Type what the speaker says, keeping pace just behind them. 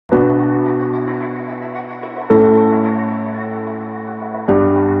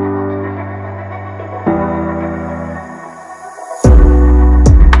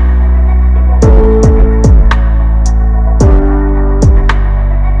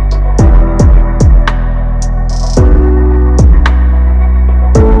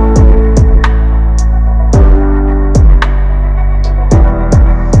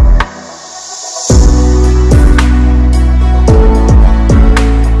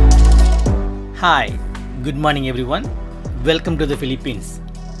Hi, good morning everyone. Welcome to the Philippines.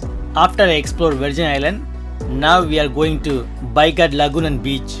 After I explore Virgin Island, now we are going to Baigad Lagoon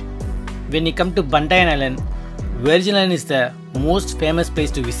Beach. When you come to Bantayan Island, Virgin Island is the most famous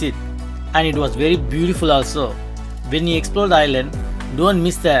place to visit, and it was very beautiful also. When you explore the island, don't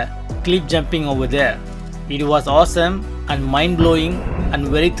miss the cliff jumping over there. It was awesome and mind-blowing and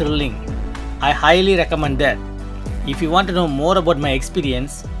very thrilling. I highly recommend that. If you want to know more about my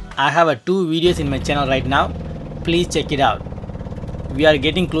experience, I have 2 videos in my channel right now. Please check it out. We are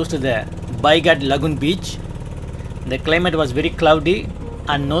getting close to the Baigad Lagoon Beach. The climate was very cloudy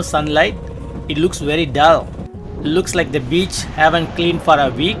and no sunlight. It looks very dull. Looks like the beach haven't cleaned for a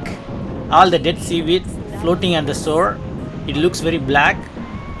week. All the dead seaweed floating on the shore. It looks very black.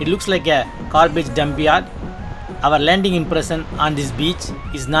 It looks like a garbage dump yard. Our landing impression on this beach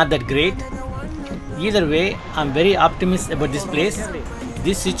is not that great. Either way, I'm very optimistic about this place.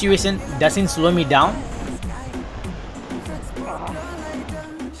 This situation doesn't slow me down.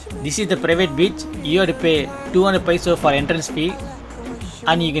 This is the private beach. You have to pay 200 pesos for entrance fee,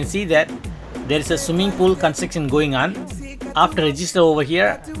 and you can see that there is a swimming pool construction going on. After register over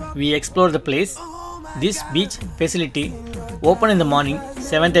here, we explore the place. This beach facility open in the morning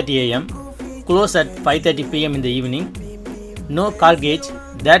 7:30 AM, close at 5:30 PM in the evening. No car gauge.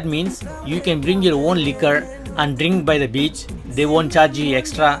 That means you can bring your own liquor and drink by the beach. They won't charge you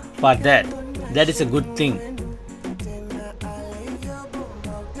extra for that. That is a good thing.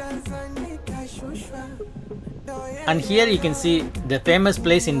 And here you can see the famous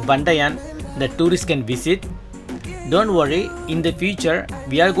place in Bantayan that tourists can visit. Don't worry, in the future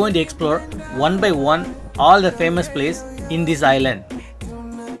we are going to explore one by one all the famous places in this island.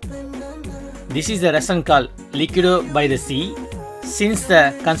 This is a restaurant called Liquido by the Sea. Since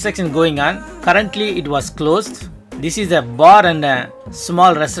the construction going on, currently it was closed. This is a bar and a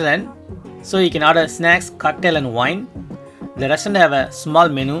small restaurant, so you can order snacks, cocktail and wine. The restaurant have a small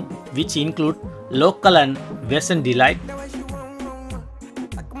menu which include local and western delight.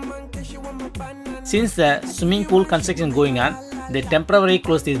 Since the swimming pool construction going on, they temporarily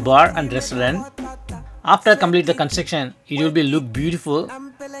close this bar and restaurant. After complete the construction, it will be look beautiful.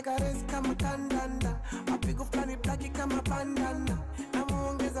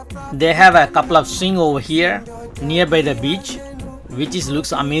 They have a couple of swing over here nearby the beach, which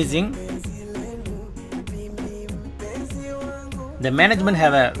looks amazing. The management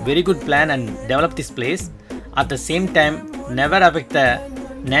have a very good plan and develop this place. At the same time, never affect the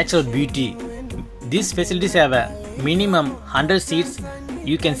natural beauty. These facilities have a minimum 100 seats.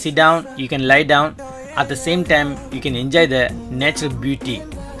 You can sit down, you can lie down. At the same time, you can enjoy the natural beauty.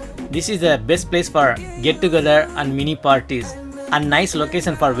 This is the best place for get together and mini parties, and nice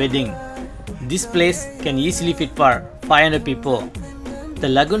location for wedding. This place can easily fit for 500 people. The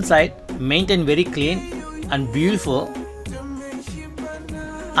lagoon side maintained very clean and beautiful.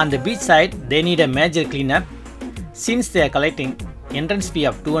 On the beach side, they need a major cleanup since they are collecting entrance fee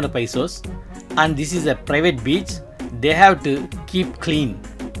of 200 pesos, and this is a private beach. They have to keep clean.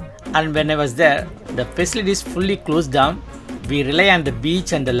 And when I was there, the facility is fully closed down. We rely on the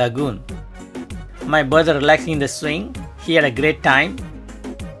beach and the lagoon. My brother relaxing in the swing. He had a great time.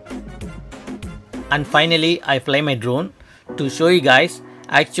 And finally, I fly my drone to show you guys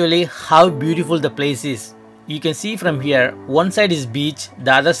actually how beautiful the place is. You can see from here, one side is beach,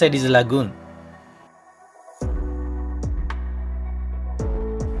 the other side is a lagoon.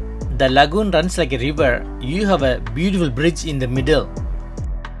 The lagoon runs like a river. You have a beautiful bridge in the middle.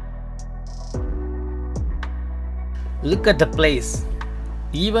 Look at the place.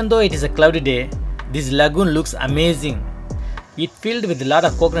 Even though it is a cloudy day, this lagoon looks amazing. It filled with a lot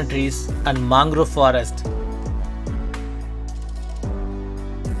of coconut trees and mangrove forest.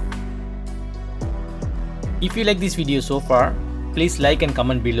 If you like this video so far, please like and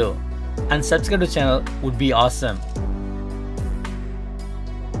comment below, and subscribe to the channel would be awesome.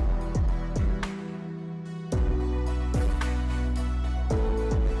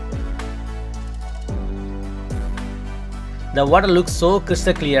 The water looks so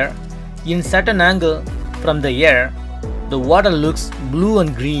crystal clear. In certain angle from the air, the water looks blue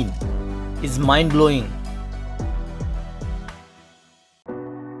and green. It's mind-blowing.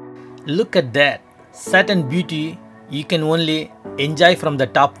 Look at that. Certain beauty you can only enjoy from the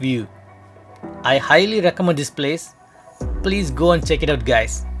top view. I highly recommend this place. Please go and check it out,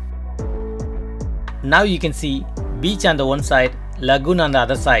 guys. Now you can see beach on the one side, lagoon on the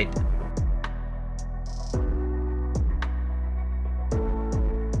other side.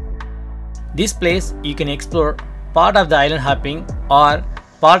 This place you can explore part of the island hopping or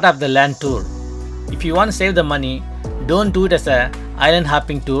part of the land tour. If you want to save the money, don't do it as a island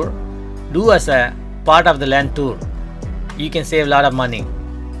hopping tour. do as a part of the land tour. You can save a lot of money.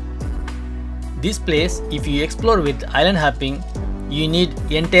 This place, if you explore with island hopping, you need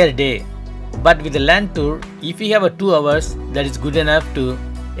entire day. But with the land tour, if you have a 2 hours, that is good enough to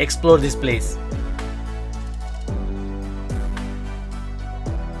explore this place.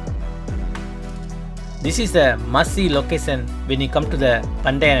 This is a must-see location when you come to the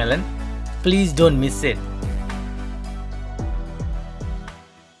Bantayan Island. Please don't miss it.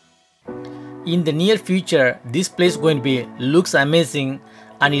 In the near future, this place looks amazing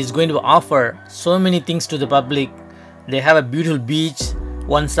and is going to offer so many things to the public. They have a beautiful beach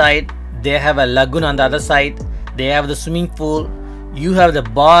one side, they have a lagoon on the other side, they have the swimming pool, you have the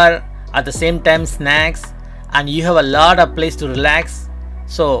bar, at the same time snacks, and you have a lot of place to relax.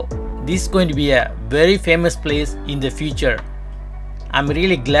 So this is going to be a very famous place in the future. I'm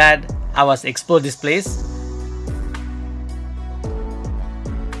really glad I was explored this place.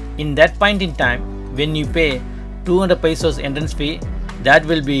 In that point in time, when you pay 200 pesos entrance fee, that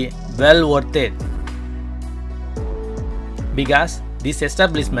will be well worth it. Because this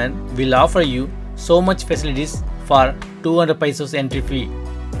establishment will offer you so much facilities for 200 pesos entry fee.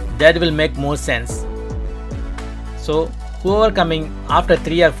 That will make more sense. So whoever coming after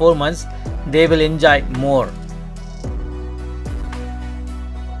 3 or 4 months, they will enjoy more.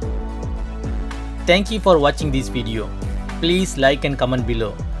 Thank you for watching this video. Please like and comment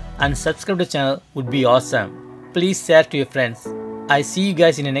below, and subscribe to the channel would be awesome. Please share to your friends. I see you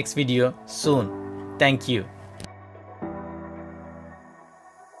guys in the next video soon. Thank you.